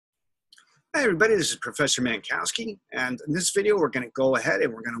Hi everybody, this is Professor Mankowski, and in this video we're going to go ahead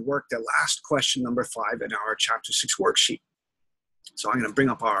and we're going to work the last question number 5 in our Chapter 6 worksheet. So I'm going to bring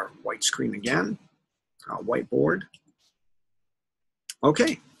up our white screen again, our whiteboard.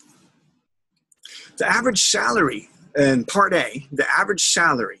 Okay. The average salary in Part A, the average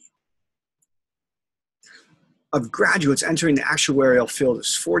salary of graduates entering the actuarial field is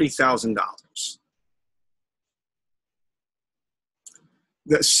 $40,000.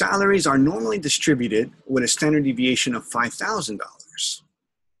 The salaries are normally distributed with a standard deviation of $5,000.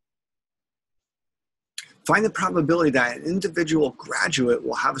 Find the probability that an individual graduate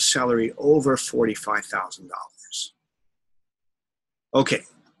will have a salary over $45,000. Okay,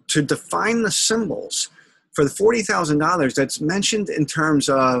 to define the symbols for the $40,000, that's mentioned in terms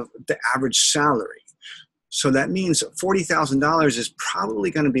of the average salary. So that means $40,000 is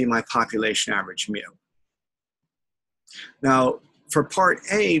probably going to be my population average mu. Now, for Part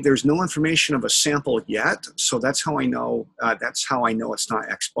A, there's no information of a sample yet, so that's how I know it's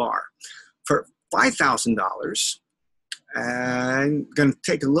not X bar. For $5,000, I'm going to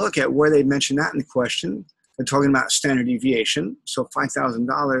take a look at where they mentioned that in the question. They're talking about standard deviation, so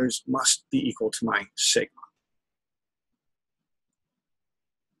 $5,000 must be equal to my sigma.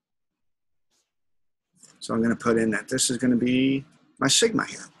 So I'm going to put in that this is going to be my sigma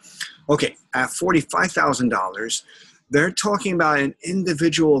here. Okay, at $45,000, they're talking about an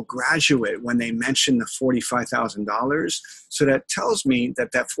individual graduate when they mention the $45,000. So that tells me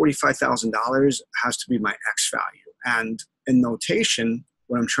that that $45,000 has to be my X value. And in notation,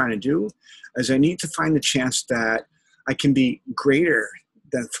 what I'm trying to do is I need to find the chance that I can be greater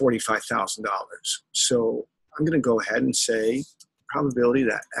than $45,000. So I'm going to go ahead and say probability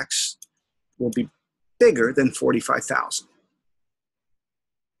that X will be bigger than 45,000.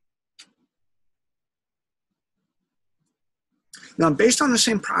 Now, based on the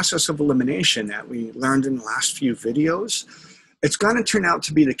same process of elimination that we learned in the last few videos, it's going to turn out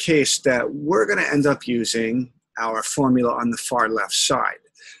to be the case that we're going to end up using our formula on the far left side.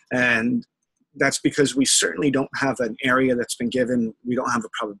 And that's because we certainly don't have an area that's been given. We don't have a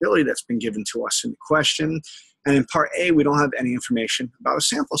probability that's been given to us in the question. And in Part A, we don't have any information about a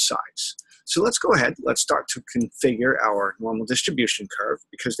sample size. So let's go ahead. Let's start to configure our normal distribution curve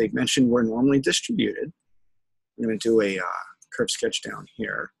because they've mentioned we're normally distributed. I'm going to do a curve sketch down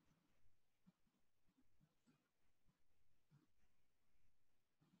here.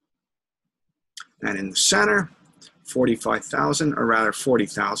 And in the center, 45,000, or rather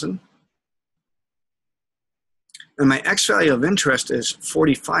 40,000. And my X value of interest is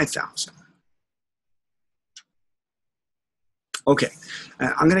 45,000. Okay,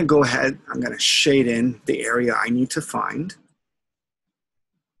 I'm going to go ahead, I'm going to shade in the area I need to find.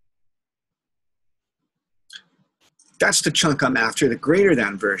 That's the chunk I'm after, the greater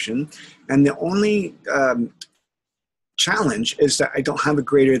than version. And the only challenge is that I don't have a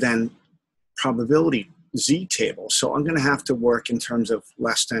greater than probability Z table. So I'm going to have to work in terms of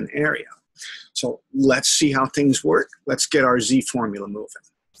less than area. So let's see how things work. Let's get our Z formula moving.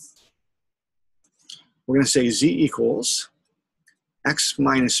 We're going to say Z equals X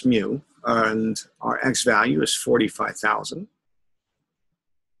minus mu, and our X value is 45,000.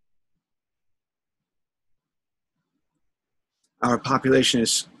 Our population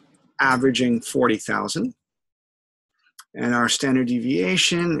is averaging 40,000. And our standard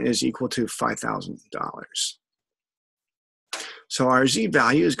deviation is equal to $5,000. So our Z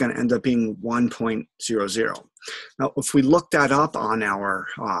value is going to end up being 1.00. Now, if we look that up on our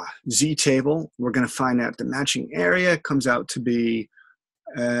Z table, we're going to find that the matching area comes out to be,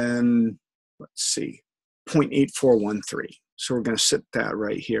 let's see, 0.8413. So we're going to set that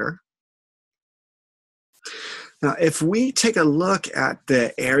right here. Now, if we take a look at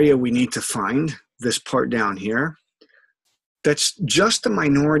the area we need to find, this part down here, that's just the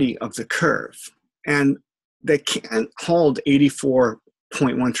minority of the curve. And they can't hold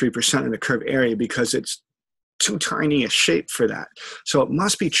 84.13% of the curve area because it's too tiny a shape for that. So it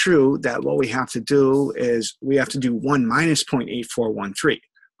must be true that what we have to do is we have to do 1 minus 0.8413,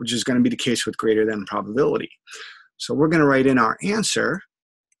 which is going to be the case with greater than probability. So we're going to write in our answer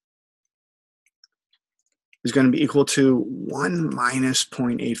is going to be equal to 1 minus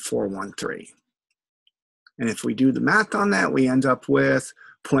 0.8413. And if we do the math on that, we end up with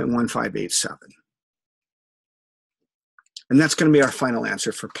 0.1587. And that's going to be our final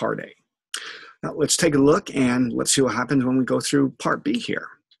answer for Part A. Now let's take a look and let's see what happens when we go through Part B here.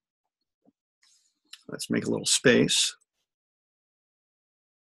 Let's make a little space.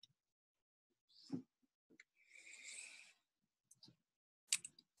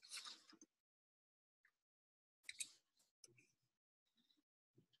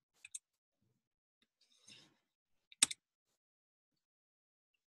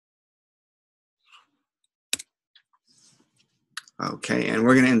 Okay, and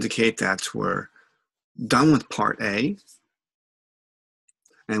we're going to indicate that we're done with part A,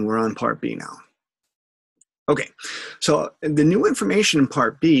 and we're on part B now. Okay, so the new information in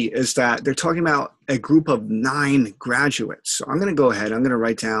part B is that they're talking about a group of 9 graduates. So I'm going to go ahead, I'm going to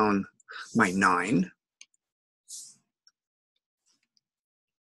write down my 9.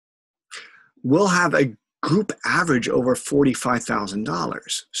 We'll have a group average over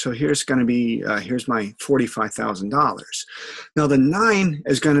 $45,000. So here's going to be, here's my $45,000. Now the 9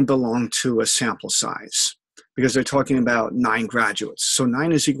 is going to belong to a sample size because they're talking about 9 graduates. So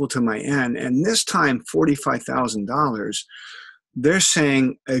 9 is equal to my N, and this time $45,000, they're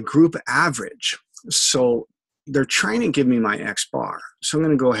saying a group average. So they're trying to give me my X bar. So I'm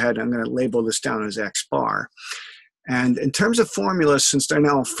going to go ahead, I'm going to label this down as X bar. And in terms of formulas, since they're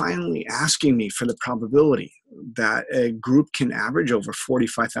now finally asking me for the probability that a group can average over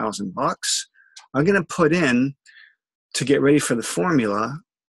 45,000 bucks, I'm going to put in, to get ready for the formula,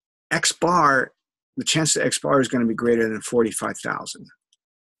 X bar, the chance that X bar is going to be greater than 45,000.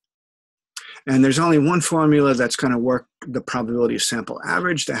 And there's only one formula that's going to work the probability of sample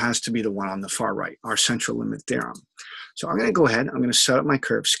average. That has to be the one on the far right, our central limit theorem. So I'm going to go ahead, I'm going to set up my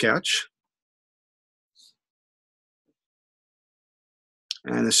curve sketch.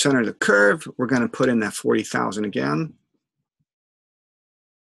 And the center of the curve, we're going to put in that 40,000 again.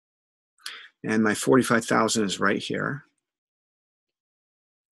 And my 45,000 is right here.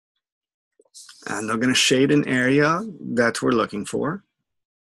 And they're going to shade an area that we're looking for.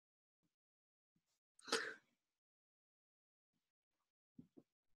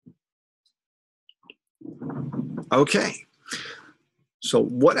 Okay. So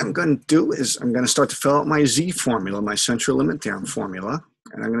what I'm going to do is I'm going to start to fill out my Z formula, my central limit theorem formula.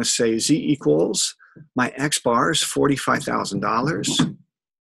 And I'm going to say Z equals, my X bar is $45,000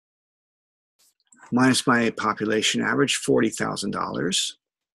 minus my population average, $40,000,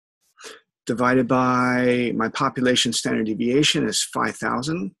 divided by my population standard deviation is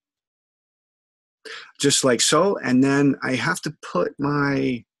 5,000, just like so. And then I have to put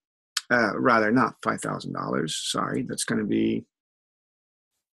my, rather not $5,000, sorry, that's going to be,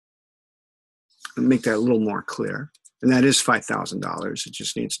 make that a little more clear. And that is $5,000. It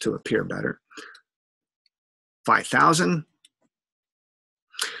just needs to appear better. 5,000.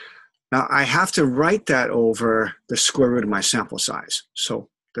 Now I have to write that over the square root of my sample size. So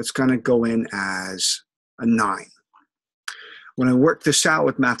that's going to go in as a 9. When I work this out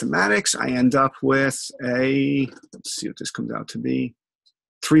with mathematics, I end up with a, let's see what this comes out to be,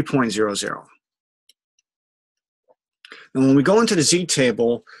 3.00. And when we go into the Z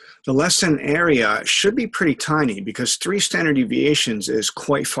table, the lesson area should be pretty tiny because 3 standard deviations is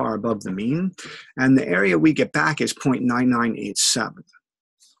quite far above the mean. And the area we get back is 0.9987.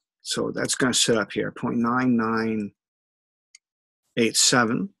 So that's going to sit up here,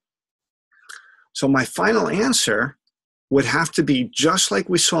 0.9987. So my final answer would have to be just like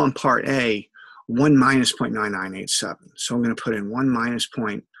we saw in part A, 1 minus 0.9987. So I'm going to put in 1 minus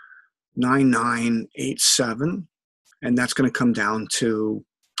 0.9987, and that's going to come down to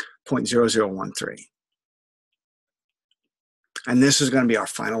 0.0013. And this is going to be our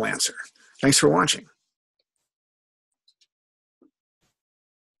final answer. Thanks for watching.